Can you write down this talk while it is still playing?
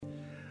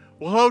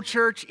Well, hello,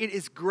 church. It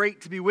is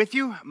great to be with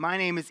you. My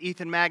name is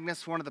Ethan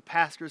Magnus, one of the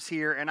pastors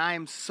here, and I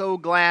am so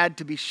glad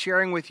to be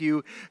sharing with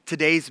you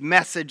today's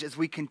message as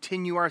we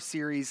continue our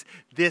series,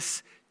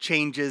 This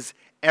Changes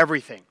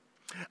Everything.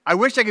 I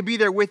wish I could be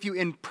there with you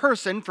in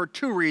person for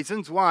two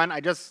reasons. One, I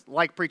just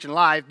like preaching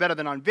live better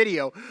than on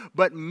video,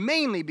 but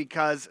mainly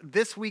because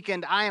this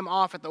weekend I am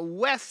off at the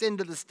west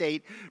end of the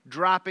state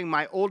dropping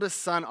my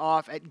oldest son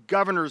off at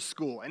governor's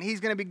school, and he's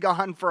going to be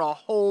gone for a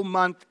whole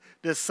month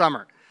this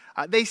summer.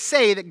 They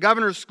say that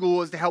governor's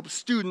school is to help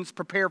students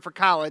prepare for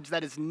college.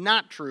 That is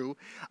not true.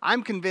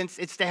 I'm convinced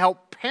it's to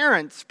help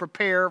parents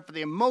prepare for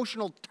the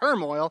emotional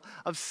turmoil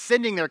of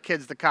sending their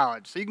kids to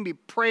college. So you can be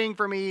praying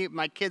for me.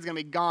 My kid's going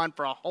to be gone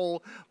for a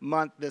whole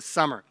month this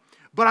summer.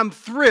 But I'm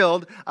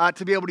thrilled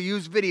to be able to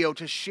use video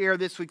to share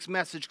this week's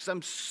message because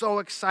I'm so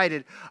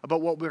excited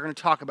about what we're going to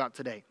talk about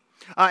today.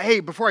 Hey,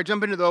 before I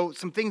jump into though,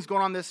 some things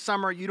going on this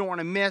summer you don't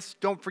want to miss.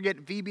 Don't forget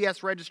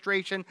VBS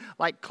registration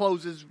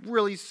closes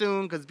really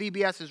soon because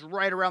VBS is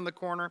right around the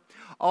corner.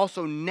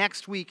 Also,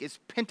 next week is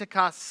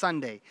Pentecost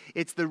Sunday.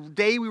 It's the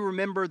day we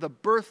remember the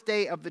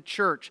birthday of the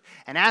church.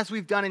 And as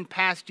we've done in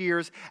past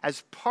years,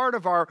 as part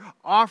of our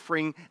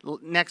offering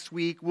next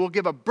week, we'll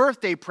give a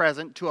birthday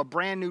present to a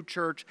brand new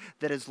church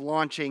that is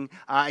launching.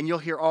 And you'll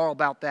hear all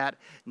about that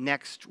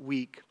next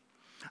week.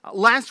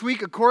 Last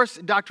week, of course,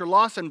 Dr.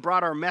 Lawson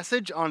brought our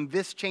message on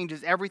This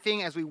Changes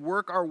Everything as we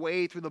work our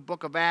way through the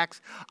book of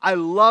Acts. I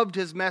loved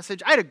his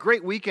message. I had a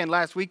great weekend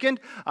last weekend.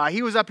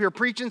 He was up here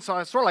preaching, so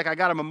I sort of I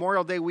got a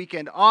Memorial Day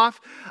weekend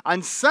off.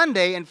 On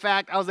Sunday, in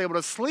fact, I was able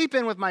to sleep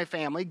in with my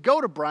family,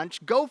 go to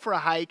brunch, go for a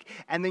hike,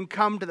 and then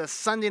come to the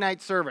Sunday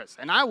night service.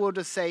 And I will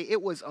just say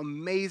it was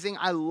amazing.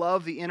 I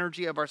love the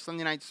energy of our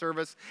Sunday night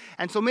service.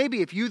 And so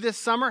maybe if you this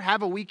summer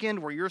have a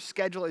weekend where your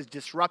schedule is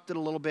disrupted a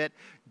little bit,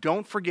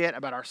 don't forget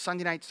about our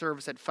Sunday night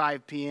service at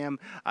 5 p.m.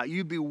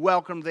 You'd be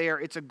welcome there.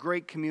 It's a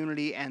great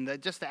community, and the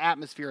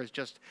atmosphere is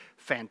just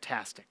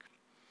fantastic.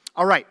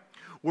 All right,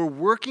 we're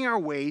working our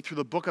way through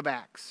the book of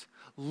Acts,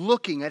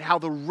 looking at how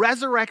the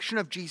resurrection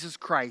of Jesus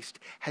Christ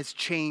has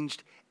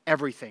changed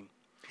everything.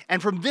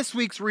 And from this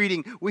week's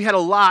reading, we had a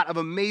lot of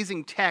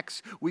amazing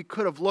texts we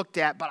could have looked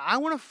at, but I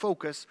want to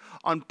focus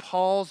on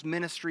Paul's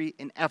ministry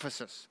in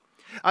Ephesus.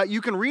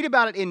 You can read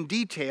about it in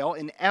detail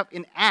in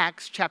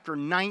Acts chapter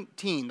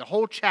 19. The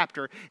whole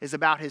chapter is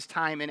about his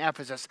time in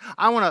Ephesus.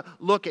 I want to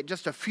look at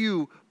just a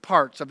few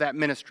parts of that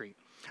ministry.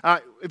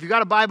 If you've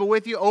got a Bible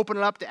with you, open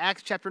it up to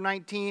Acts chapter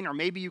 19, or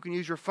maybe you can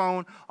use your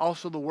phone.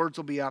 Also, the words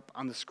will be up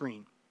on the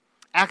screen.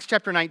 Acts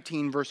chapter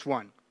 19, verse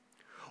 1.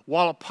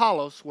 While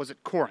Apollos was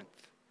at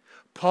Corinth,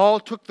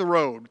 Paul took the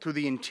road through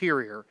the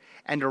interior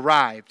and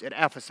arrived at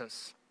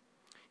Ephesus.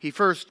 He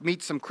first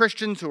meets some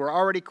Christians who are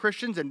already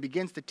Christians and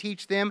begins to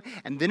teach them.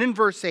 And then in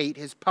verse 8,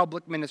 his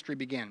public ministry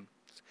begins.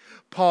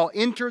 Paul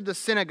entered the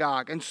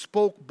synagogue and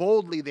spoke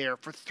boldly there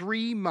for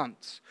 3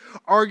 months,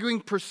 arguing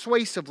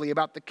persuasively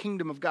about the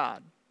kingdom of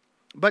God.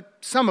 But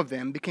some of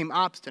them became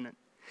obstinate.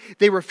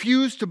 They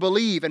refused to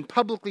believe and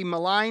publicly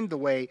maligned the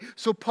way,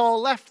 so Paul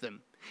left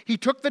them. He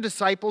took the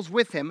disciples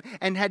with him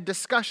and had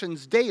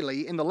discussions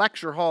daily in the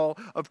lecture hall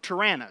of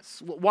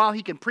Tyrannus. While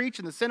he can preach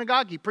in the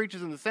synagogue, he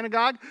preaches in the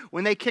synagogue.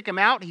 When they kick him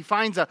out, he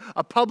finds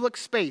a public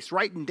space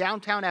right in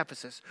downtown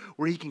Ephesus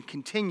where he can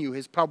continue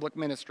his public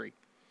ministry.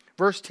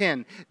 Verse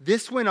 10,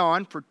 this went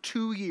on for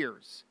 2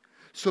 years,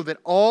 so that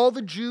all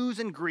the Jews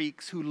and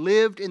Greeks who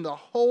lived in the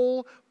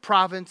whole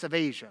province of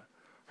Asia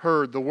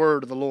heard the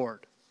word of the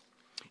Lord.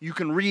 You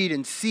can read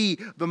and see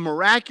the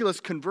miraculous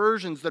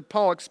conversions that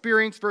Paul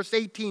experienced. Verse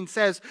 18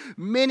 says,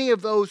 many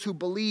of those who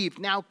believed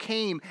now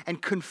came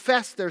and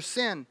confessed their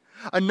sin.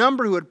 A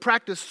number who had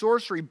practiced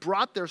sorcery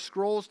brought their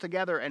scrolls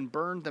together and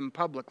burned them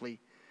publicly.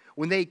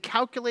 When they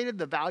calculated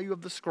the value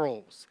of the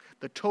scrolls,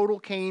 the total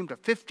came to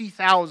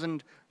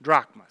 50,000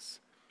 drachmas.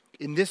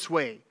 In this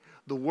way,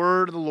 the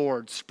word of the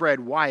Lord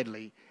spread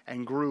widely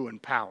and grew in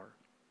power.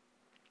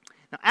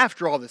 Now,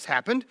 after all this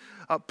happened,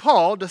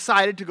 Paul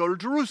decided to go to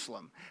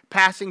Jerusalem,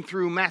 passing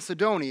through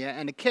Macedonia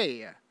and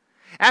Achaia.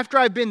 After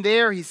I've been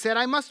there, he said,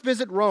 I must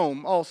visit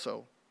Rome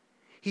also.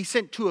 He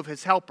sent 2 of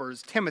his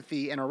helpers,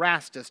 Timothy and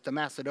Erastus, to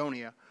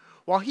Macedonia,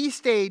 while he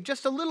stayed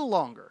just a little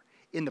longer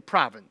in the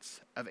province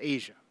of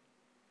Asia.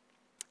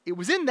 It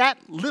was in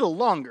that little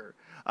longer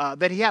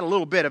that he had a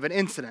little bit of an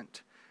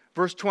incident.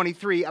 Verse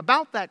 23,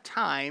 about that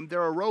time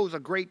there arose a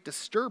great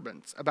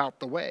disturbance about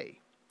the way.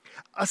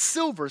 A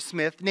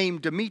silversmith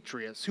named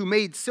Demetrius, who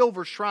made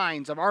silver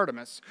shrines of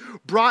Artemis,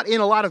 brought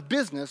in a lot of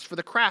business for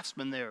the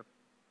craftsmen there.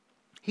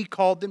 He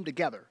called them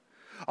together,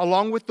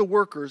 along with the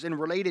workers in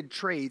related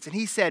trades, and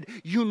he said,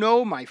 you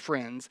know, my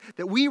friends,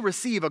 that we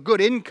receive a good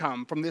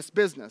income from this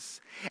business.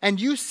 And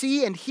you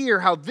see and hear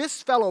how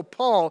this fellow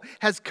Paul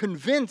has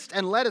convinced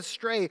and led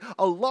astray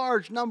a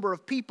large number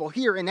of people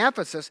here in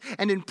Ephesus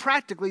and in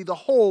practically the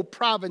whole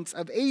province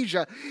of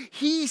Asia.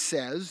 He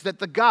says that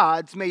the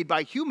gods made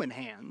by human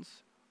hands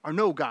are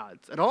no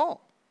gods at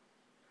all.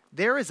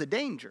 There is a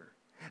danger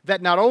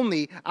that not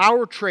only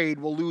our trade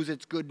will lose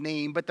its good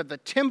name, but that the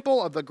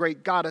temple of the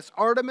great goddess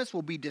Artemis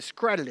will be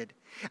discredited,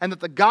 and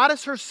that the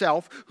goddess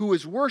herself, who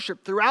is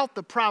worshipped throughout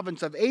the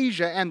province of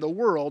Asia and the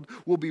world,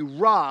 will be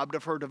robbed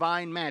of her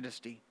divine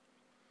majesty."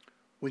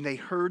 When they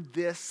heard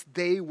this,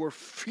 they were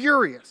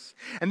furious,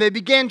 and they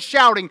began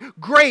shouting,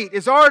 "Great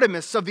is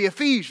Artemis of the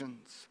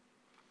Ephesians!"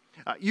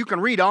 You can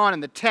read on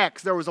in the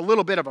text. There was a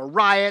little bit of a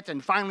riot,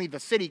 and finally the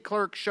city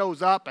clerk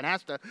shows up and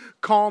has to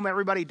calm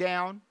everybody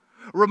down.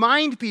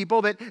 Remind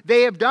people that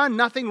they have done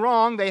nothing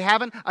wrong. They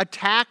haven't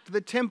attacked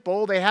the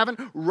temple. They haven't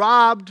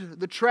robbed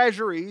the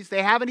treasuries.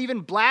 They haven't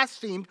even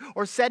blasphemed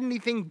or said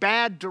anything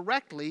bad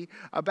directly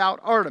about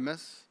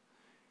Artemis.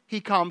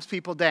 He calms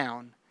people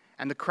down,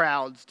 and the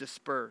crowds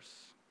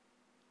disperse.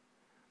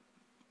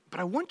 But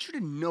I want you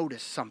to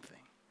notice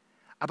something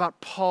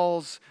about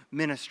Paul's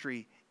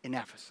ministry in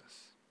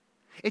Ephesus.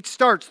 It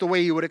starts the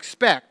way you would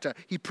expect.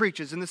 He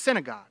preaches in the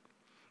synagogue.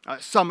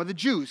 Some of the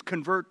Jews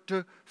convert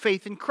to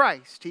faith in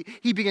Christ.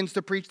 He begins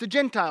to preach to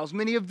Gentiles.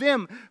 Many of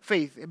them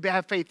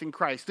have faith in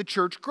Christ. The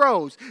church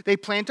grows. They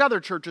plant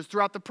other churches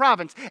throughout the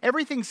province.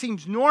 Everything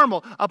seems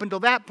normal up until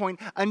that point,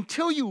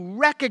 until you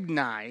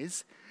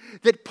recognize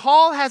that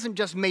Paul hasn't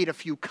just made a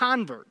few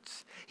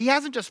converts. He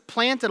hasn't just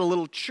planted a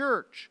little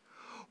church.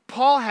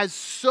 Paul has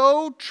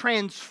so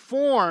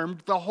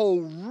transformed the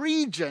whole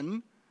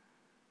region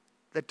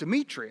that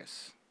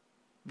Demetrius,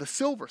 the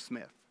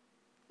silversmith,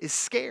 is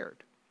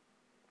scared.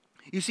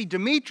 You see,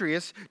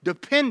 Demetrius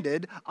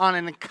depended on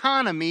an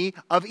economy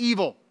of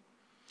evil.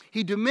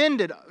 He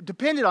depended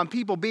on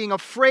people being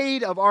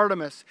afraid of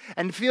Artemis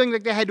and feeling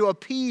like they had to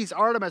appease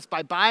Artemis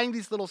by buying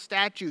these little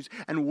statues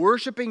and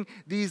worshiping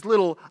these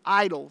little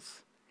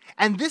idols.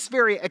 And this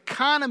very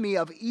economy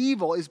of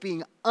evil is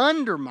being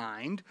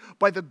undermined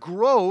by the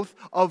growth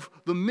of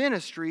the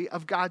ministry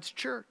of God's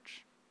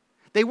church.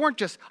 They weren't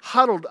just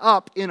huddled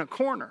up in a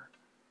corner.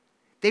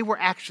 They were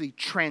actually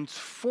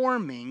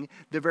transforming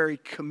the very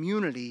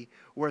community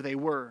where they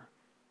were.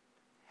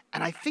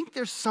 And I think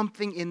there's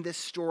something in this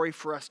story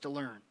for us to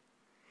learn,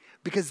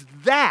 because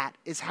that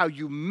is how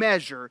you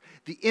measure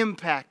the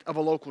impact of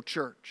a local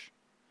church.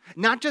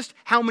 Not just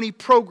how many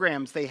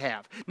programs they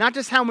have, not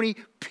just how many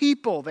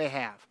people they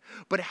have,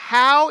 but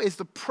how is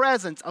the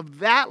presence of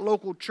that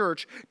local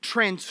church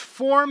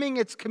transforming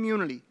its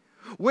community?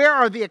 Where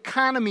are the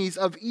economies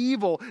of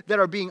evil that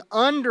are being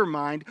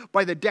undermined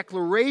by the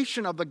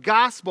declaration of the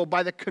gospel,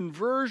 by the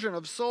conversion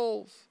of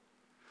souls?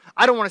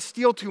 I don't want to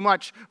steal too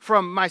much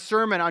from my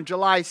sermon on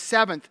July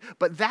 7th,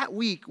 but that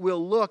week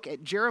we'll look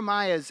at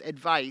Jeremiah's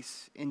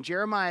advice in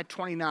Jeremiah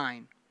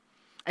 29.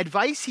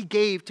 Advice he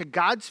gave to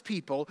God's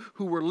people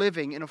who were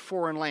living in a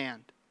foreign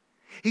land.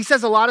 He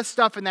says a lot of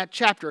stuff in that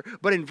chapter,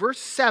 but in verse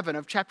 7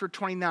 of chapter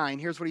 29,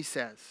 here's what he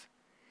says.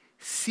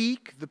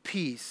 "Seek the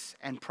peace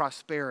and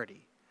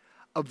prosperity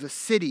of the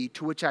city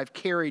to which I've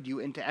carried you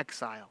into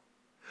exile.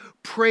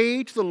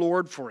 Pray to the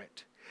Lord for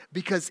it,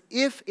 because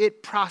if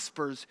it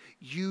prospers,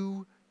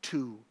 you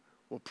too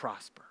will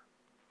prosper."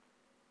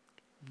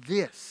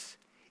 This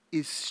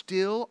is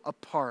still a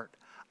part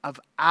of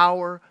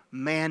our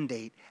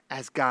mandate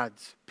as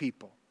God's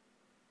people.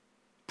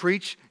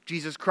 Preach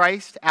Jesus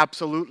Christ,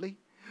 absolutely.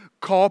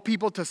 Call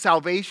people to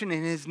salvation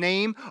in His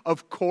name,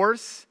 of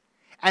course.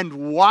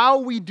 And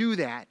while we do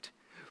that,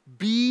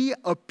 be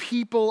a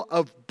people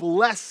of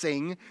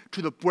blessing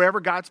to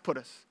wherever God's put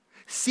us.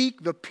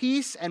 Seek the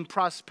peace and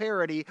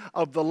prosperity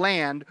of the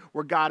land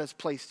where God has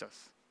placed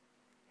us.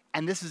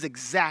 And this is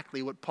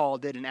exactly what Paul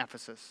did in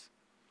Ephesus.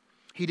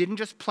 He didn't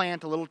just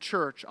plant a little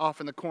church off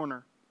in the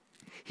corner.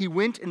 He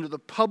went into the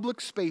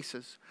public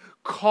spaces,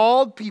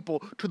 called people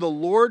to the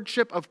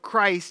lordship of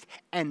Christ,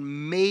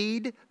 and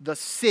made the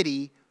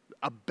city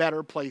a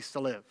better place to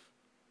live.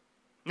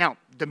 Now,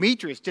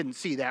 Demetrius didn't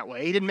see that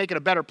way. He didn't make it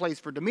a better place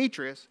for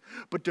Demetrius,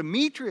 but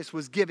Demetrius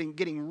was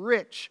getting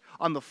rich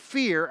on the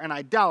fear and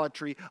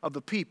idolatry of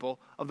the people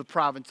of the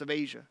province of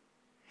Asia.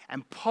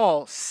 And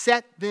Paul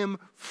set them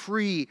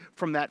free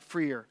from that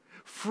fear,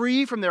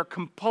 free from their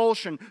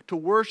compulsion to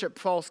worship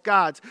false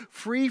gods,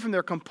 free from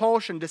their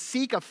compulsion to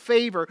seek a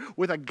favor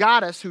with a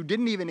goddess who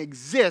didn't even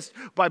exist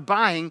by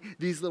buying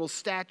these little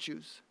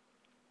statues.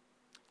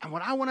 And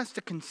what I want us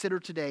to consider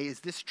today is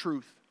this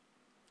truth,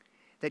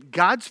 that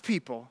God's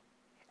people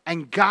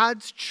and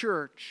God's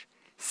church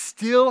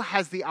still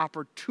has the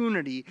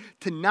opportunity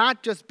to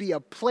not just be a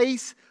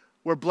place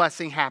where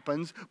blessing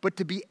happens, but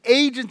to be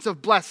agents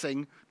of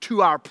blessing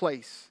to our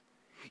place.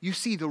 You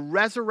see, the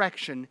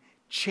resurrection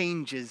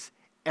changes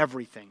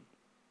everything.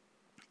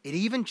 It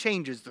even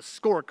changes the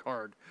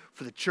scorecard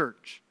for the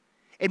church.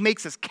 It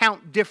makes us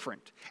count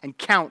different and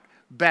count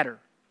better.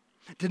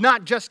 To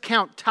not just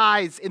count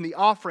tithes in the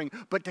offering,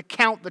 but to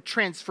count the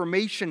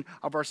transformation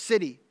of our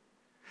city.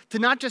 To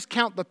not just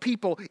count the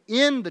people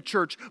in the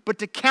church, but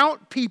to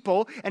count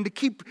people and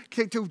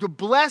to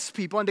bless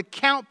people and to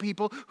count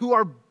people who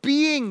are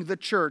being the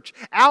church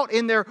out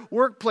in their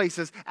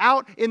workplaces,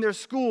 out in their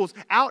schools,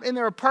 out in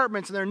their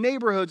apartments, in their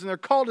neighborhoods, in their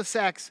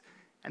cul-de-sacs,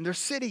 and their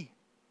city.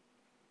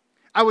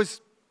 I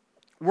was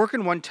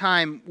working one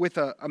time with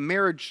a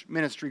marriage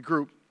ministry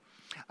group,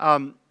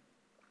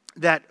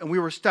 that we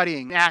were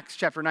studying Acts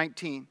chapter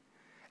 19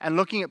 and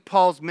looking at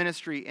Paul's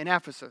ministry in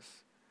Ephesus.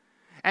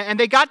 And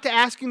they got to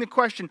asking the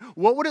question,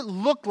 what would it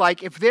look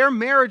like if their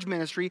marriage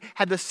ministry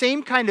had the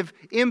same kind of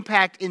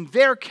impact in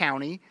their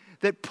county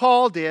that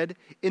Paul did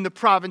in the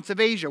province of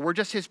Asia, where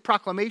just his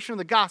proclamation of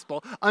the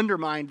gospel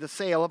undermined the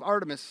sale of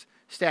Artemis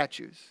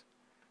statues?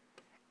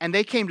 And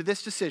they came to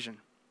this decision.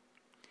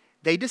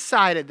 They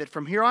decided that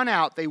from here on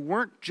out, they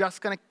weren't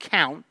just going to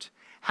count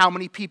how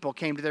many people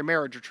came to their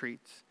marriage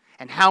retreats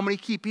and how many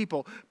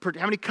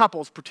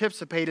couples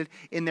participated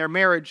in their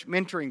marriage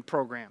mentoring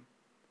program.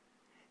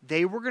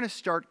 They were going to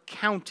start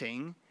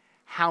counting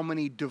how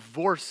many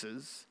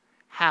divorces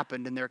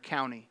happened in their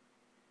county.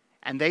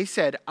 And they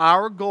said,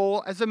 our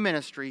goal as a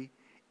ministry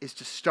is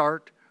to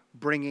start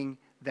bringing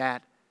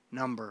that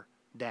number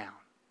down.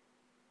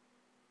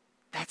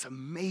 That's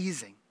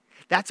amazing.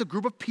 That's a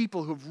group of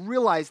people who've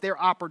realized their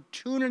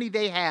opportunity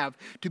they have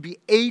to be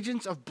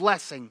agents of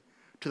blessing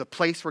to the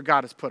place where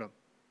God has put them.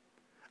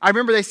 I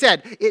remember they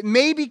said, it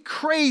may be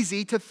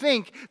crazy to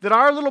think that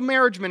our little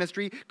marriage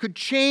ministry could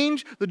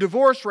change the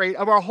divorce rate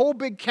of our whole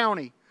big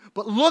county.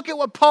 But look at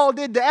what Paul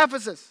did to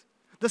Ephesus.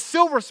 The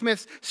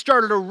silversmiths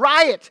started a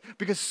riot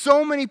because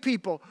so many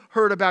people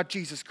heard about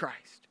Jesus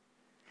Christ.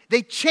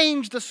 They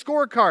changed the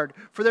scorecard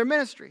for their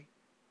ministry.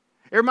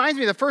 It reminds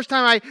me of the first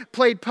time I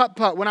played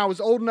putt-putt when I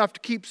was old enough to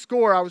keep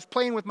score. I was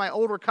playing with my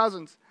older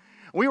cousins.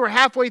 We were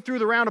halfway through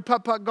the round of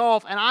putt-putt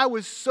golf, and I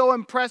was so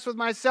impressed with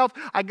myself.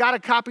 I got a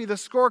copy of the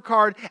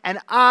scorecard, and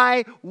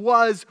I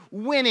was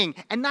winning.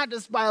 And not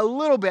just by a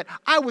little bit.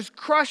 I was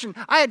crushing.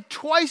 I had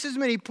twice as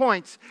many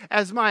points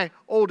as my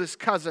oldest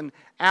cousin,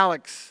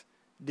 Alex,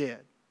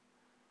 did.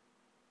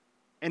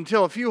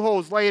 Until a few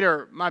holes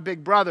later, my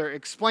big brother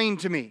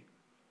explained to me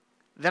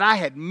that I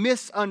had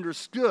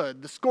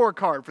misunderstood the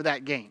scorecard for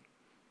that game.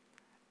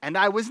 And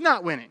I was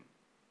not winning.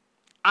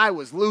 I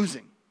was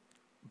losing.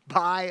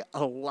 By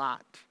a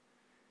lot.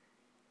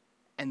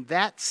 And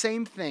that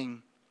same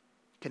thing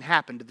can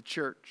happen to the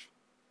church.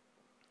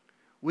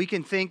 We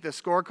can think the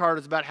scorecard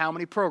is about how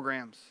many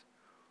programs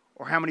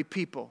or how many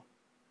people,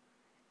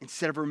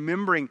 instead of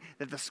remembering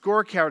that the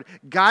scorecard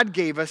God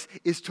gave us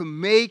is to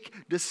make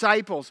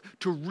disciples,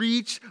 to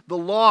reach the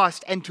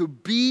lost, and to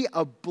be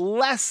a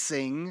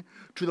blessing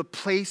to the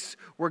place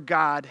where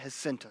God has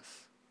sent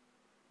us.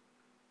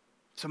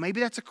 So maybe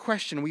that's a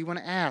question we want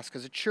to ask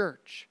as a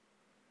church.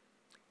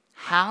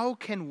 How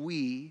can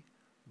we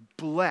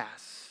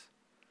bless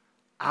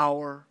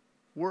our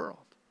world?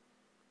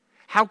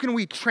 How can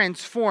we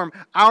transform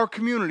our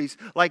communities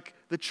like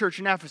the church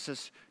in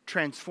Ephesus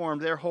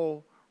transformed their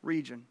whole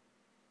region?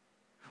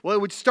 Well,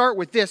 it would start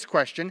with this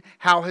question: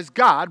 how has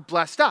God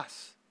blessed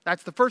us?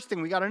 That's the first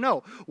thing we got to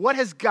know. What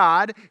has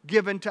God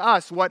given to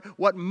us?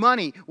 What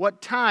money,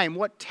 what time,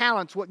 what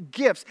talents, what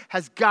gifts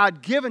has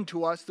God given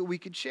to us that we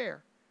could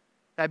share?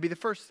 That'd be the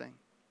first thing.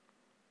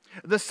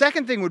 The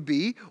second thing would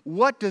be,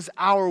 what does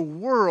our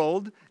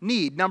world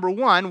need? Number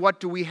one, what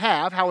do we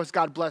have? How has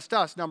God blessed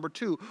us? Number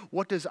two,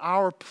 what does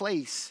our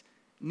place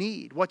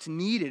need? What's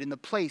needed in the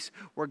place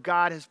where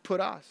God has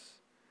put us?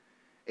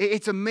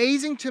 It's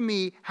amazing to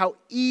me how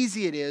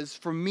easy it is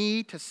for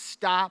me to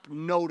stop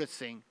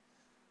noticing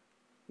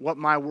what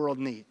my world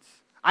needs.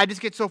 I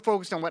just get so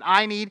focused on what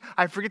I need,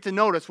 I forget to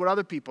notice what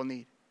other people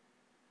need.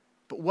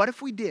 But what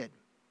if we did?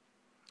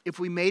 If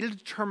we made a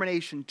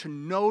determination to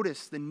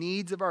notice the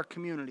needs of our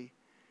community,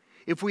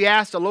 if we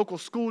asked a local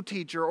school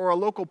teacher or a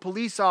local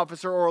police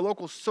officer or a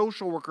local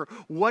social worker,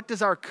 what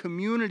does our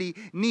community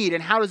need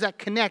and how does that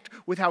connect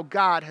with how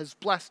God has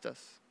blessed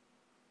us?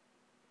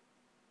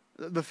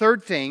 The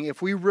third thing,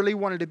 if we really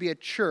wanted to be a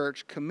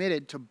church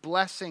committed to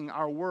blessing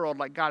our world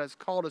like God has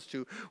called us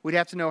to, we'd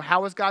have to know,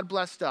 how has God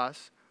blessed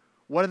us?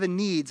 What are the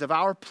needs of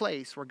our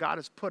place where God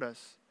has put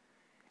us?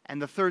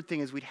 And the third thing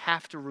is we'd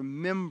have to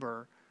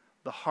remember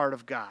the heart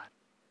of God.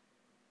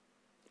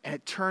 And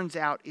it turns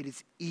out it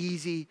is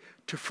easy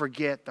to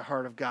forget the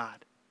heart of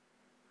God.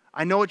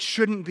 I know it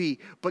shouldn't be,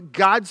 but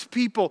God's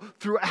people,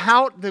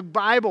 throughout the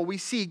Bible, we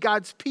see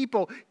God's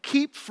people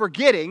keep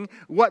forgetting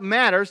what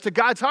matters to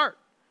God's heart.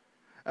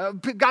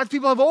 God's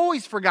people have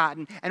always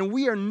forgotten, and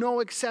we are no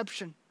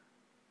exception.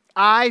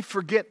 I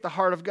forget the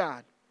heart of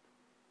God.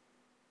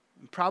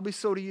 And probably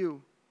so do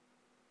you.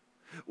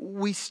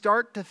 We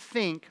start to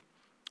think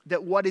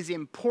that what is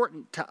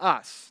important to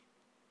us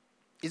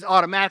is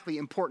automatically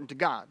important to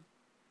God.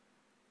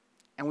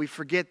 And we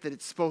forget that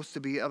it's supposed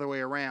to be the other way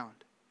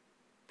around.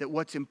 That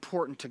what's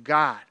important to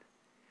God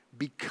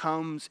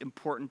becomes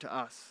important to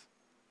us.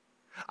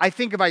 I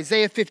think of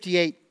Isaiah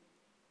 58.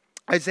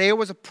 Isaiah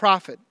was a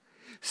prophet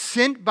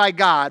sent by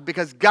God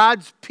because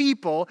God's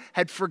people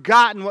had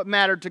forgotten what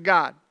mattered to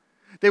God.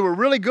 They were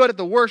really good at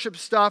the worship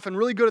stuff and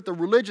really good at the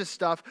religious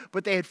stuff,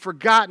 but they had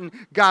forgotten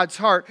God's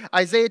heart.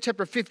 Isaiah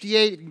chapter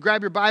 58, you can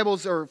grab your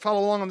Bibles or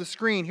follow along on the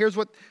screen. Here's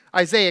what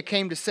Isaiah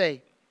came to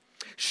say.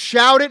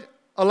 Shout it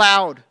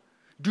aloud.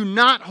 Do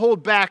not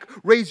hold back.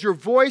 Raise your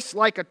voice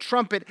like a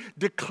trumpet.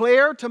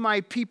 Declare to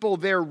my people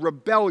their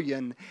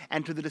rebellion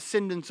and to the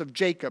descendants of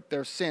Jacob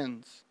their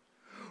sins.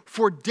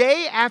 For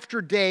day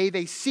after day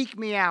they seek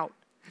me out.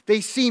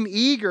 They seem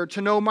eager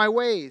to know my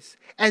ways,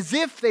 as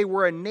if they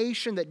were a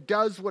nation that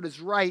does what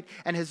is right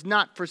and has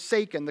not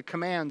forsaken the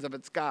commands of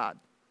its God.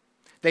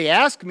 They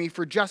ask me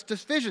for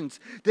justice visions.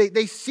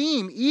 They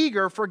seem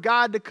eager for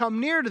God to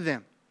come near to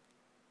them.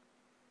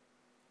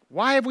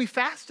 Why have we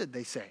fasted,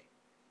 they say,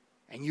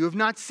 and you have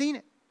not seen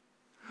it?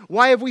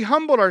 Why have we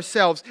humbled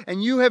ourselves,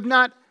 and you have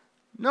not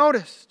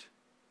noticed?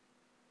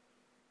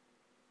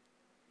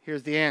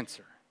 Here's the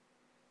answer.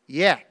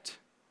 Yet,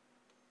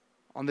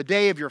 on the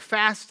day of your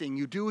fasting,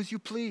 you do as you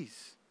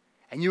please,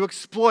 and you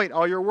exploit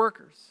all your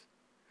workers.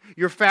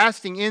 Your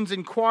fasting ends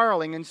in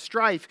quarreling and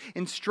strife,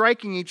 in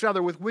striking each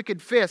other with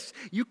wicked fists.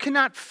 You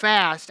cannot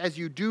fast as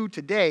you do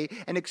today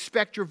and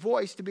expect your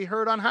voice to be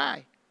heard on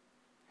high.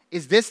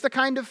 Is this the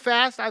kind of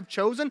fast I've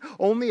chosen?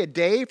 Only a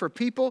day for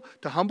people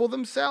to humble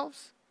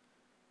themselves?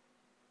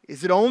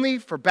 Is it only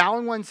for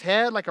bowing one's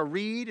head like a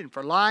reed and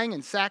for lying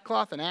in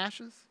sackcloth and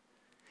ashes?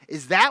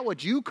 Is that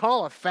what you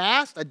call a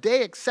fast, a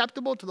day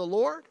acceptable to the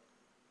Lord?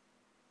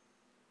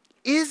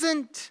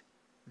 Isn't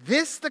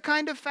this the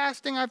kind of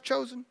fasting I've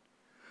chosen?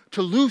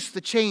 To loose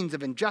the chains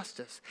of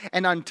injustice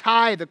and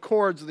untie the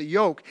cords of the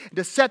yoke,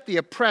 to set the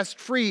oppressed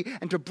free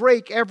and to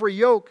break every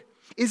yoke?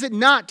 Is it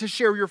not to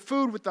share your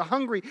food with the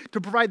hungry,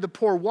 to provide the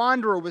poor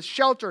wanderer with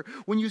shelter,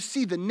 when you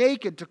see the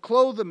naked to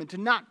clothe them and to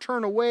not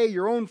turn away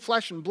your own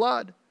flesh and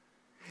blood?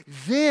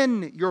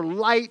 Then your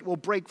light will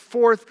break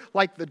forth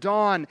like the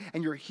dawn,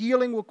 and your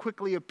healing will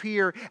quickly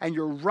appear, and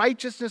your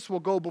righteousness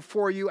will go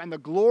before you, and the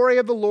glory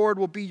of the Lord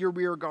will be your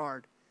rear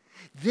guard.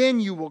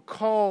 Then you will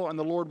call, and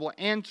the Lord will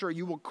answer.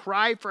 You will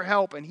cry for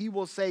help, and He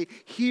will say,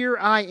 "Here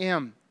I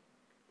am."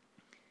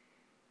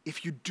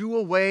 If you do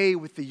away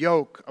with the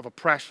yoke of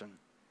oppression,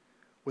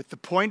 with the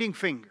pointing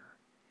finger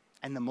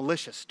and the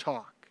malicious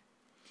talk,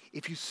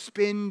 if you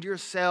spend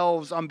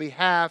yourselves on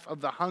behalf of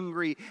the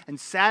hungry and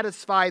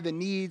satisfy the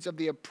needs of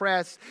the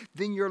oppressed,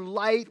 then your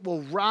light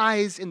will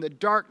rise in the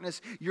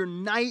darkness. Your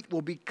night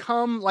will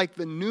become like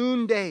the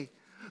noonday.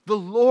 The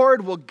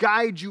Lord will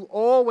guide you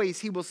always.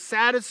 He will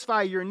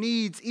satisfy your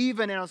needs,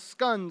 even in a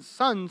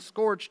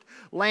sun-scorched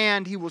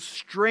land. He will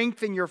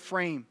strengthen your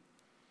frame.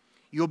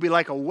 You'll be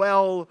like a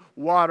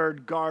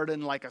well-watered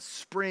garden, like a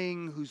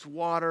spring whose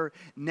water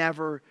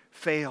never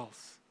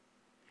fails.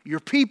 Your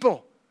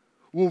people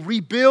will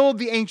rebuild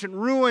the ancient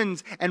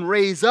ruins and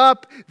raise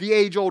up the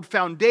age-old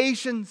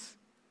foundations.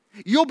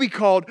 You'll be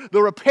called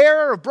the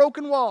repairer of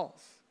broken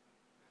walls,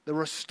 the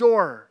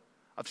restorer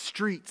of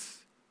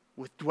streets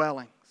with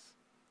dwellings.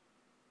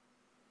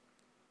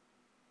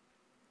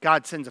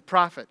 God sends a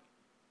prophet,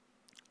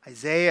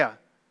 Isaiah,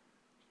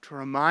 to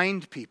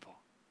remind people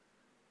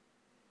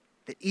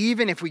that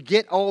even if we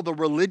get all the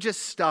religious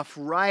stuff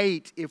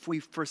right, if we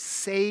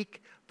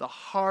forsake the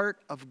heart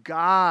of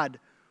God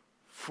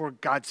for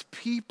God's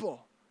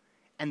people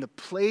and the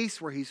place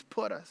where He's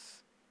put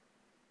us,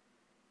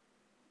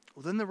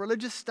 well, then the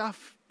religious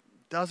stuff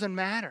doesn't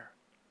matter.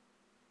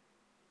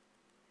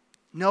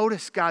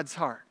 Notice God's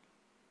heart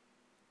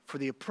for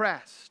the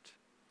oppressed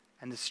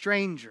and the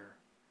stranger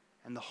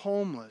and the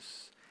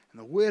homeless and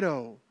the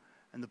widow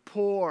and the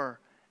poor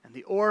and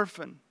the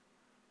orphan,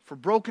 for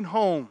broken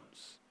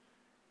homes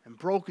and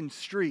broken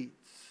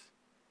streets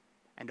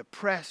and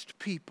oppressed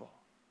people.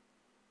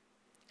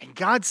 And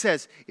God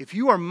says, if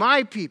you are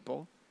my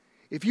people,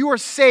 if you are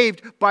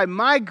saved by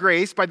my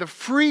grace, by the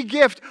free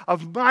gift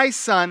of my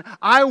Son,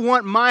 I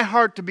want my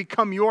heart to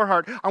become your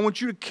heart. I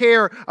want you to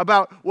care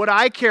about what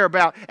I care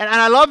about. And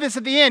I love this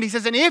at the end. He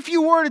says, and if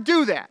you were to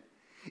do that,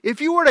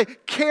 if you were to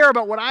care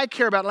about what I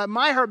care about, let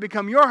my heart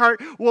become your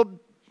heart, well,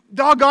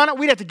 doggone it,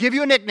 we'd have to give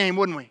you a nickname,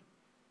 wouldn't we?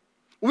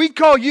 We'd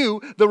call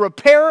you the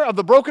repairer of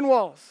the broken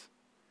walls.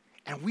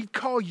 And we'd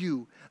call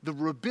you the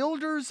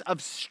rebuilders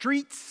of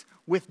streets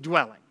with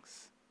dwellings.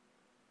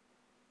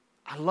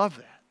 I love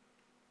that.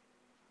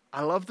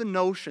 I love the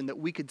notion that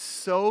we could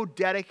so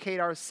dedicate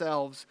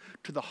ourselves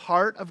to the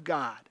heart of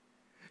God,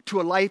 to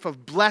a life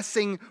of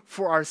blessing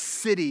for our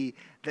city,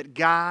 that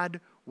God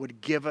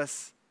would give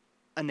us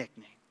a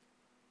nickname.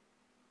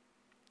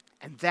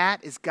 And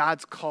that is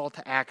God's call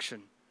to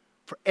action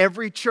for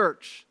every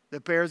church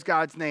that bears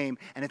God's name.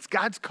 And it's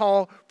God's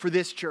call for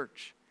this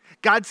church.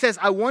 God says,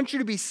 I want you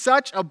to be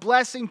such a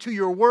blessing to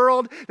your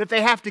world that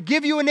they have to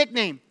give you a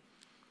nickname.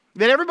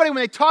 That everybody, when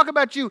they talk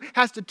about you,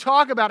 has to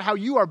talk about how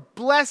you are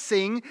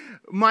blessing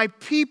my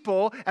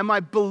people and my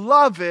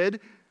beloved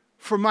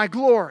for my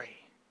glory.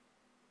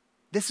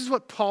 This is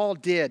what Paul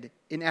did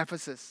in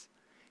Ephesus.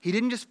 He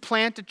didn't just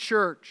plant a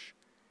church.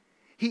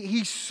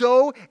 He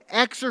so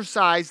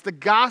exercised the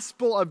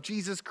gospel of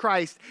Jesus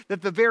Christ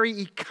that the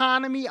very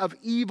economy of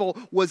evil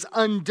was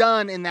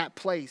undone in that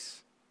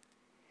place.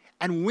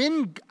 And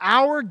when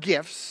our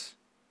gifts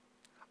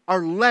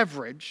are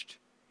leveraged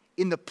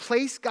in the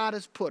place God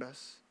has put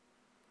us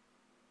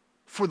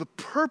for the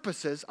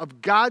purposes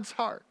of God's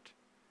heart,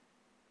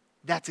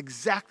 that's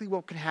exactly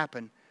what can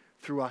happen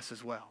through us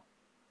as well.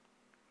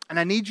 And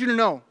I need you to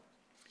know,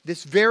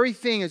 this very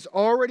thing is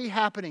already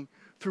happening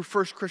through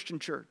First Christian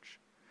Church.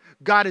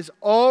 God is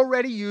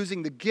already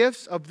using the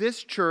gifts of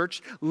this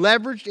church,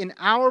 leveraged in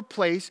our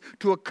place,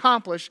 to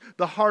accomplish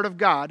the heart of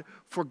God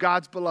for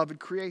God's beloved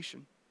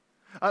creation.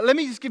 Let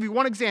me just give you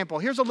one example.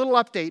 Here's a little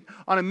update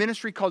on a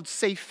ministry called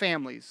Safe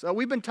Families.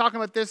 We've been talking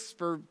about this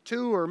for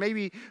 2 or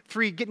maybe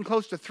 3, getting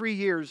close to 3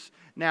 years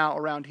now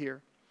around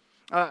here.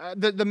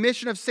 The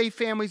mission of Safe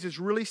Families is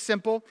really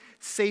simple.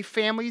 Safe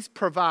Families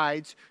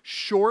provides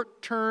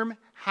short-term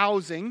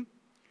housing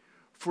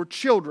for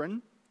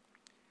children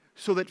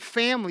so that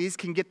families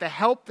can get the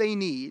help they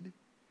need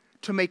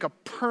to make a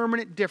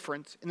permanent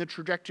difference in the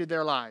trajectory of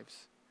their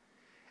lives.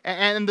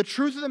 And the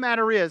truth of the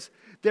matter is,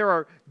 there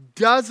are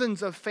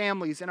dozens of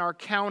families in our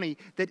county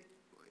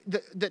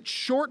that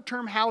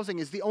short-term housing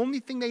is the only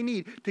thing they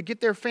need to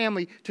get their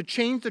family, to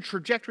change the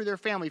trajectory of their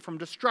family from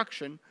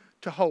destruction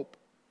to hope.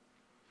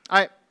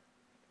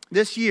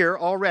 This year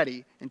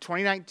already, in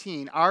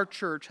 2019, our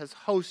church has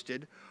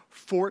hosted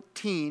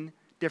 14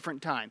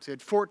 different times. We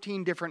had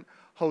 14 different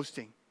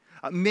hosting.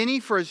 Many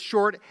for as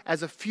short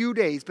as a few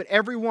days, but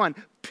every one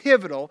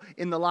pivotal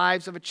in the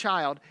lives of a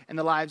child and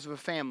the lives of a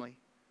family.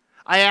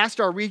 I asked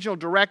our regional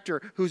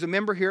director, who's a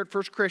member here at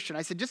First Christian,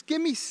 I said, just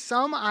give me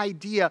some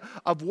idea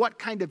of what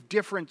kind of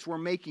difference we're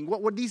making.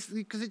 What would these,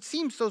 because it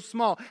seems so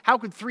small, how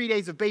could 3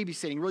 days of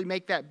babysitting really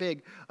make that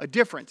big a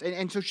difference?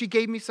 And so she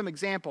gave me some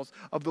examples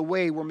of the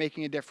way we're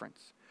making a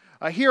difference.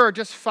 Here are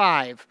just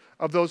 5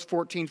 of those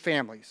 14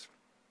 families.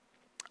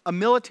 A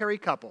military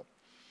couple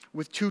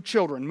with 2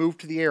 children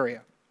moved to the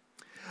area.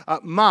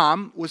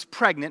 Mom was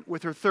pregnant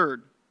with her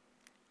 3rd,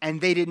 and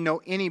they didn't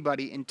know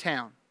anybody in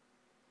town.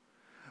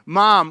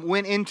 Mom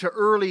went into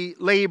early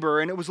labor,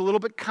 and it was a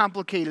little bit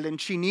complicated, and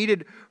she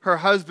needed her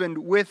husband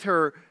with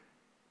her,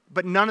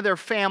 but none of their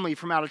family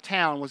from out of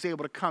town was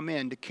able to come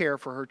in to care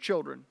for her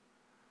children.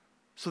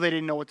 So they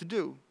didn't know what to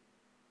do.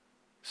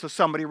 So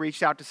somebody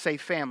reached out to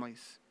Safe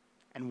Families,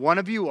 and one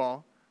of you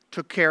all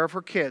took care of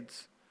her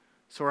kids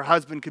so her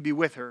husband could be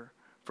with her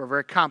for a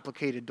very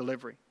complicated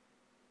delivery.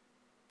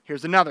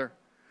 Here's another.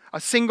 A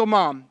single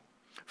mom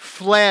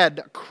fled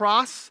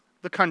across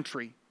the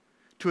country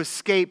to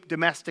escape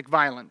domestic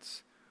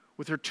violence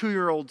with her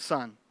 2-year-old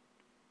son,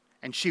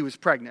 and she was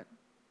pregnant.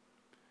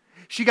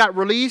 She got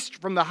released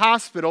from the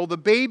hospital. The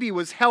baby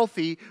was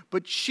healthy,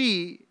 but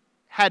she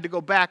had to go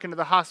back into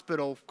the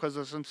hospital because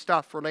of some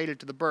stuff related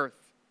to the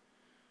birth.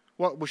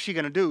 What was she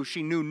going to do?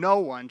 She knew no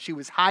one. She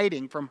was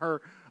hiding from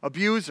her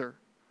abuser.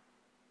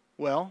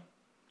 Well,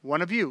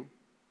 one of you,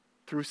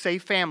 through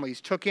Safe Families,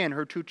 took in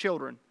her 2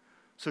 children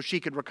so she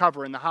could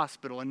recover in the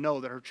hospital and know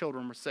that her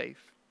children were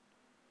safe.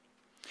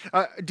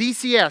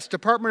 DCS,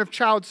 Department of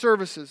Child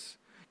Services,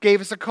 gave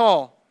us a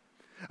call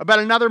about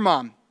another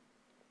mom.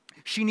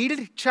 She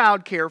needed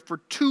child care for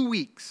 2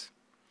 weeks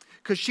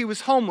because she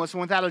was homeless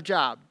and without a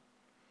job.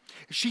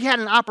 She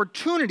had an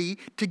opportunity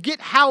to get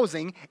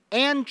housing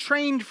and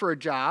trained for a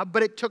job,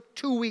 but it took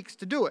 2 weeks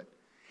to do it.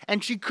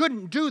 And she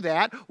couldn't do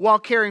that while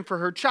caring for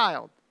her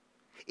child.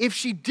 If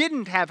she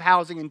didn't have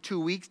housing in 2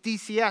 weeks,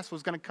 DCS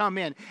was going to come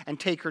in and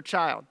take her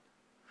child.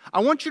 I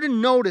want you to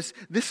notice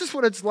this is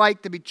what it's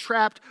like to be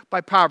trapped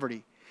by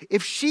poverty.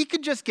 If she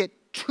could just get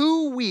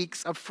 2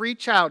 weeks of free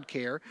child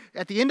care,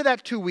 at the end of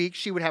that 2 weeks,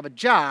 she would have a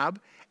job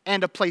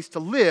and a place to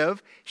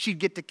live. She'd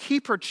get to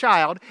keep her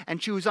child,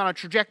 and she was on a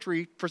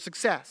trajectory for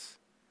success.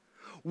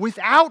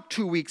 Without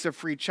 2 weeks of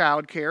free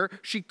child care,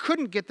 she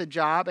couldn't get the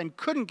job and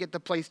couldn't get the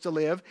place to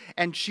live,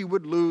 and she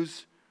would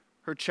lose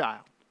her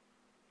child.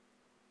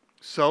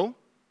 So,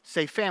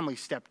 Safe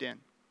Families stepped in.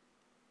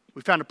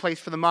 We found a place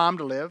for the mom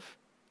to live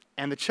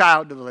and the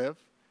child to live.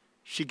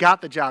 She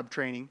got the job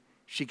training.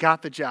 She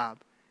got the job.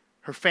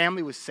 Her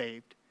family was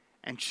saved,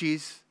 and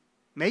she's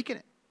making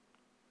it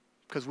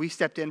because we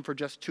stepped in for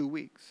just 2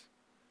 weeks.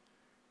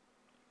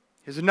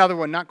 Here's another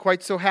one, not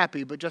quite so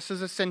happy, but just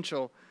as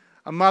essential.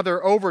 A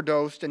mother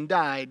overdosed and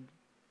died,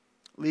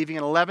 leaving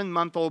an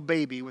 11-month-old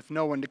baby with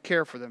no one to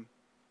care for them.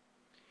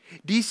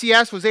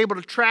 DCS was able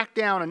to track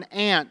down an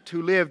aunt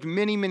who lived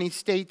many, many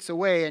states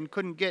away and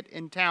couldn't get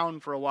in town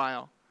for a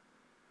while.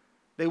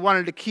 They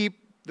wanted to keep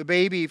the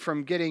baby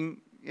from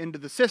getting into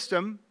the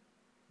system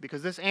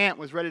because this aunt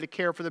was ready to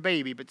care for the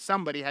baby, but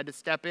somebody had to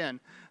step in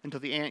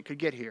until the aunt could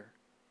get here.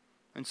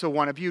 And so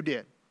one of you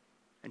did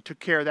and took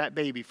care of that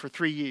baby for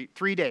 3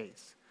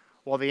 days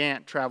while the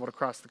aunt traveled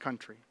across the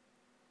country.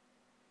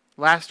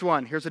 Last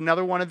one. Here's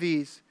another one of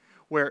these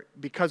where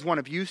because one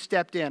of you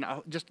stepped in,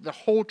 just the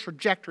whole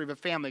trajectory of a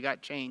family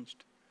got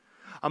changed.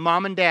 A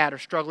mom and dad are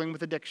struggling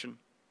with addiction.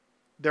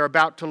 They're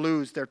about to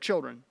lose their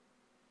children.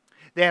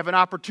 They have an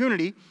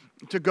opportunity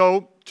to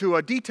go to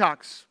a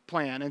detox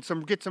plan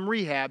and get some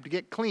rehab to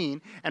get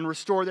clean and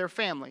restore their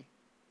family.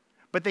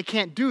 But they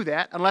can't do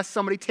that unless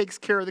somebody takes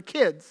care of the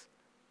kids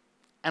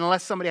and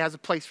unless somebody has a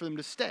place for them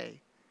to stay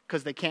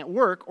because they can't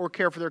work or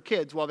care for their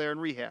kids while they're in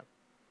rehab.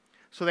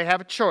 So they have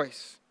a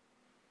choice.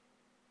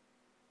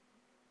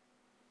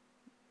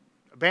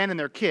 Abandon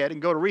their kid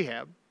and go to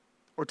rehab,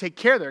 or take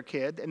care of their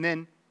kid and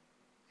then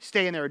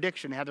stay in their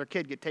addiction and have their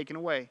kid get taken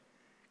away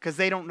because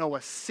they don't know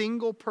a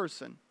single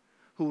person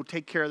who will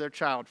take care of their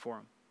child for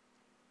them.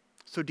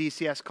 So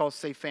DCS calls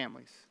Safe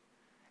Families.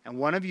 and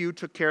one of you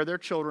took care of their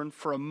children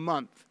for a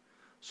month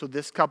so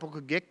this couple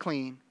could get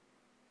clean,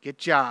 get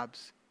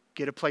jobs,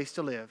 get a place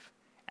to live,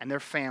 and their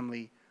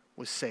family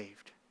was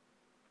saved.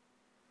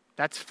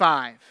 That's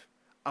 5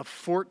 of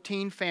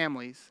 14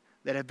 families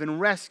that have been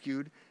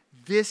rescued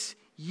this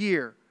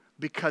year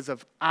because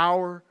of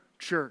our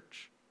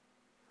church.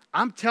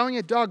 I'm telling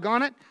you,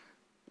 doggone it,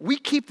 we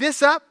keep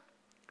this up,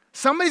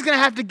 somebody's going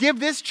to have to give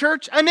this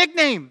church a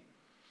nickname.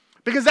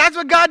 Because that's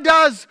what God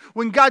does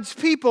when God's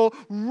people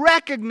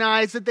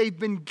recognize that they've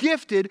been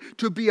gifted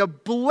to be a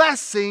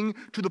blessing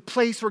to the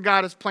place where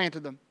God has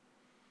planted them.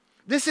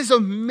 This is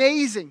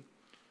amazing.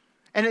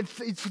 And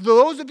it's for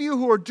those of you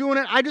who are doing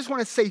it, I just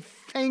want to say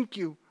thank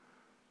you.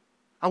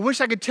 I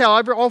wish I could tell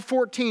all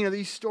 14 of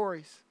these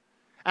stories.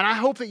 And I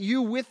hope that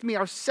you with me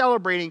are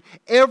celebrating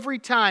every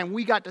time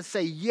we got to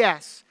say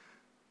yes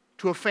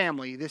to a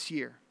family this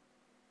year.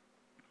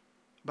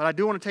 But I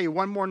do want to tell you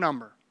one more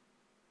number.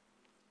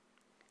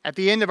 At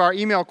the end of our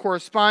email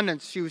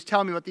correspondence, she was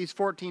telling me about these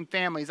 14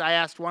 families. I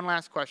asked one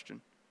last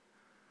question.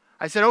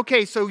 I said,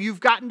 okay, so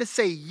you've gotten to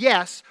say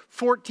yes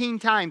 14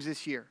 times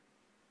this year.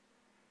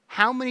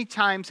 How many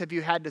times have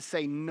you had to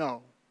say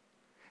no?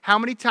 How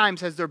many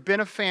times has there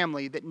been a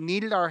family that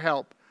needed our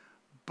help,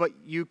 but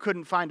you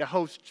couldn't find a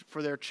host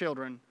for their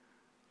children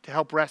to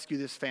help rescue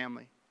this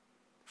family?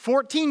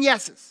 14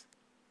 yeses.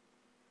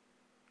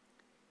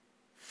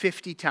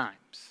 50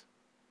 times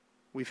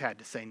we've had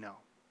to say no.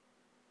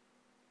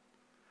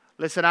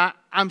 Listen,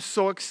 I'm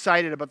so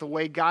excited about the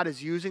way God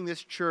is using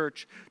this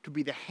church to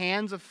be the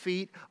hands and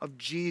feet of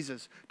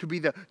Jesus, to be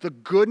the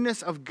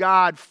goodness of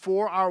God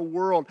for our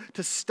world,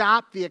 to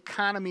stop the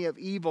economy of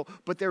evil,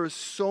 but there is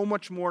so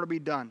much more to be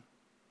done.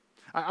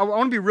 I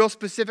want to be real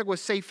specific with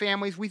Safe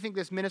Families. We think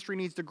this ministry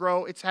needs to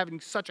grow. It's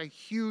having such a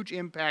huge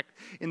impact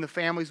in the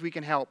families we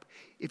can help.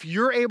 If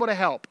you're able to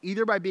help,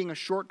 either by being a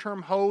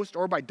short-term host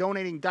or by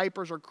donating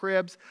diapers or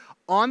cribs,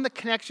 on the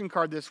connection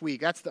card this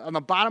week, that's on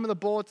the bottom of the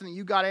bulletin that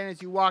you got in as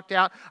you walked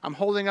out. I'm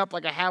holding up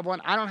like I have one.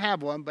 I don't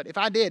have one, but if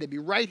I did, it'd be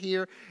right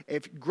here.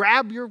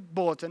 Grab your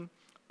bulletin.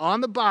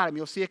 On the bottom,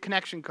 you'll see a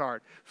connection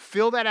card.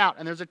 Fill that out,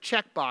 and there's a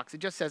checkbox.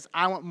 It just says,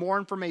 I want more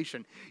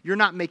information. You're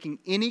not making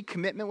any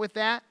commitment with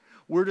that.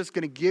 We're just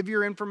going to give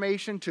your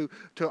information to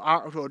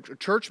a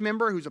church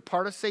member who's a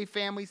part of Safe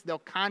Families. They'll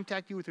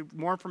contact you with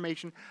more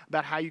information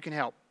about how you can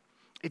help.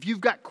 If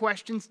you've got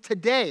questions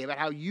today about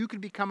how you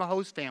could become a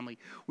host family,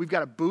 we've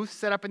got a booth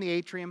set up in the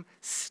atrium.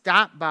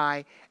 Stop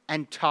by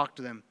and talk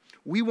to them.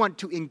 We want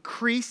to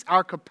increase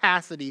our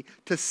capacity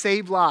to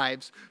save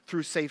lives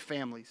through Safe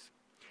Families.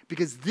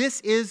 Because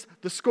this is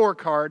the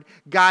scorecard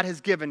God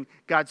has given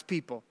God's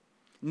people.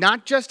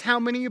 Not just how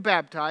many you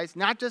baptize,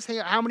 not just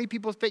how many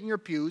people fit in your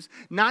pews,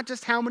 not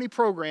just how many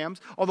programs,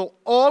 although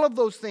all of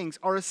those things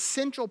are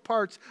essential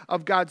parts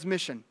of God's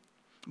mission.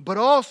 But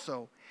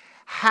also,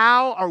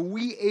 how are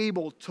we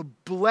able to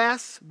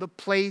bless the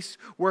place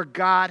where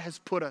God has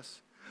put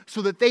us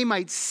so that they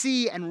might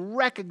see and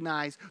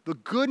recognize the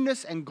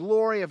goodness and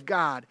glory of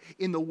God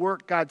in the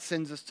work God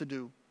sends us to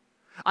do?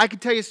 I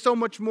could tell you so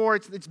much more.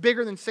 It's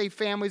bigger than Safe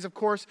Families, of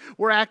course.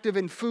 We're active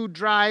in food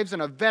drives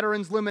and a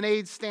veterans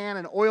lemonade stand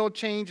and oil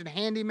change and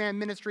handyman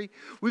ministry.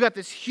 We got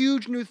this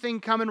huge new thing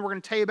coming we're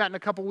going to tell you about in a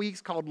couple weeks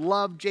called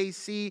Love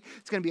JC.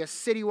 It's going to be a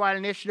citywide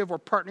initiative. We're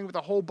partnering with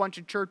a whole bunch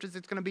of churches.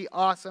 It's going to be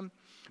awesome.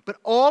 But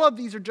all of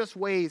these are just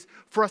ways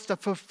for us to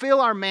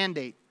fulfill our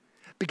mandate,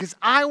 because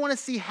I want to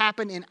see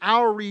happen in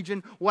our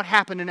region what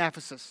happened in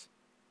Ephesus.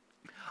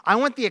 I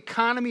want the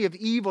economy of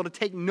evil to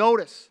take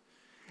notice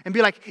and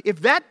be like,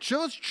 if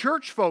those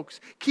church folks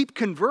keep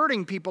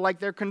converting people like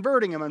they're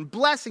converting them and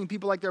blessing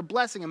people like they're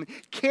blessing them and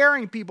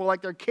caring people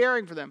like they're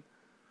caring for them,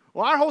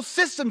 well, our whole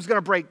system's going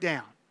to break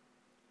down.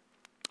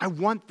 I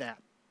want that.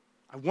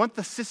 I want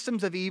the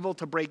systems of evil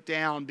to break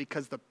down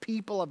because the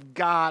people of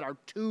God are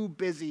too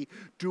busy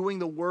doing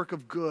the work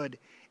of good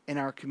in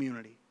our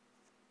community.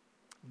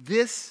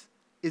 This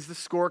is the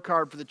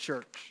scorecard for the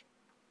church.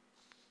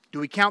 Do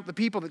we count the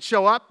people that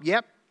show up?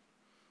 Yep.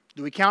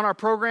 Do we count our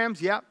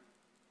programs? Yep.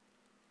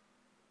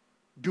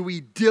 Do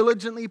we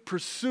diligently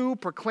pursue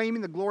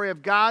proclaiming the glory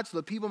of God so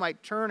that people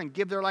might turn and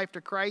give their life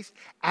to Christ?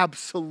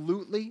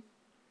 Absolutely.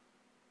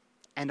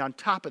 And on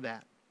top of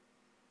that,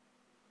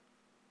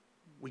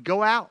 we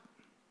go out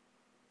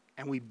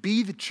and we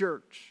be the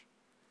church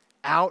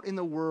out in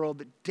the world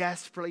that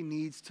desperately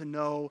needs to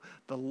know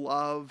the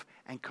love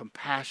and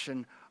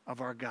compassion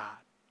of our God.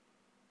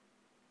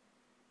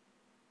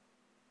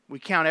 We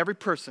count every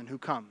person who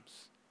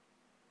comes,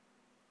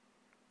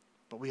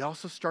 but we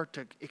also start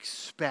to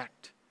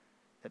expect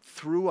that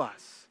through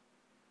us,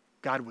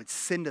 God would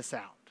send us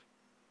out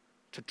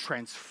to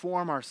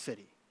transform our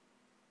city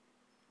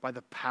by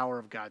the power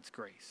of God's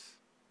grace.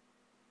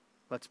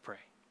 Let's pray.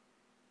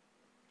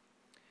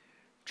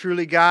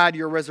 Truly, God,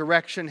 your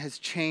resurrection has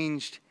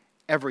changed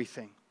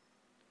everything.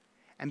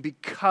 And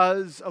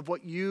because of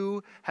what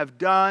you have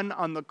done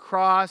on the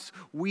cross,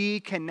 we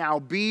can now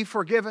be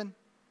forgiven,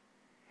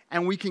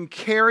 and we can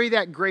carry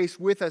that grace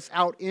with us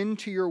out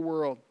into your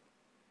world.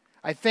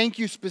 I thank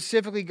you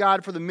specifically,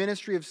 God, for the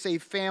ministry of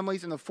Safe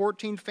Families and the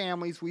 14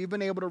 families we've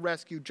been able to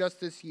rescue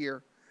just this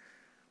year.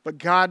 But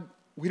God,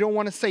 we don't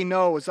want to say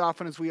no as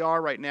often as we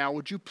are right now.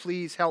 Would you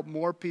please help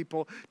more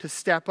people to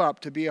step up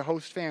to be a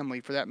host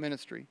family for that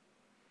ministry?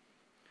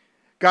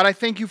 God, I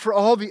thank you for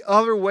all the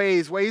other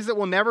ways that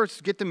we'll never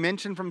get to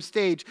mention from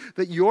stage,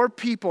 that your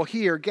people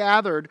here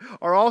gathered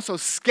are also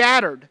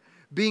scattered,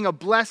 being a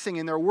blessing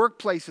in their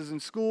workplaces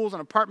and schools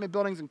and apartment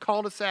buildings and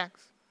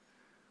cul-de-sacs.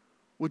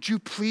 Would you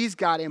please,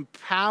 God,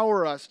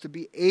 empower us to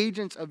be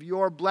agents of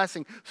your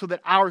blessing so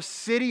that our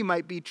city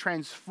might be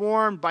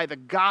transformed by the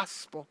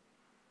gospel?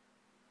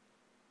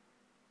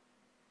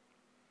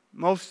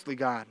 Mostly,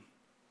 God,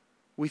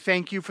 we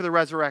thank you for the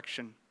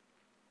resurrection,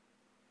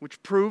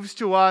 which proves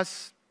to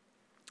us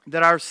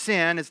that our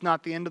sin is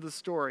not the end of the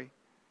story,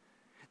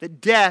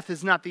 that death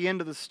is not the end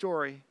of the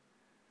story,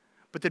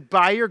 but that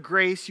by your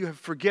grace you have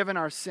forgiven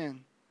our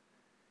sin,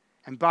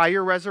 and by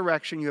your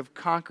resurrection you have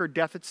conquered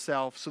death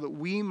itself so that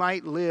we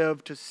might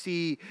live to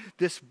see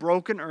this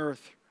broken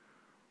earth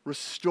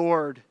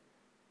restored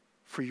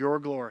for your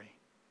glory.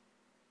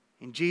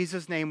 In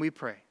Jesus' name we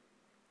pray.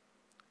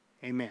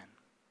 Amen.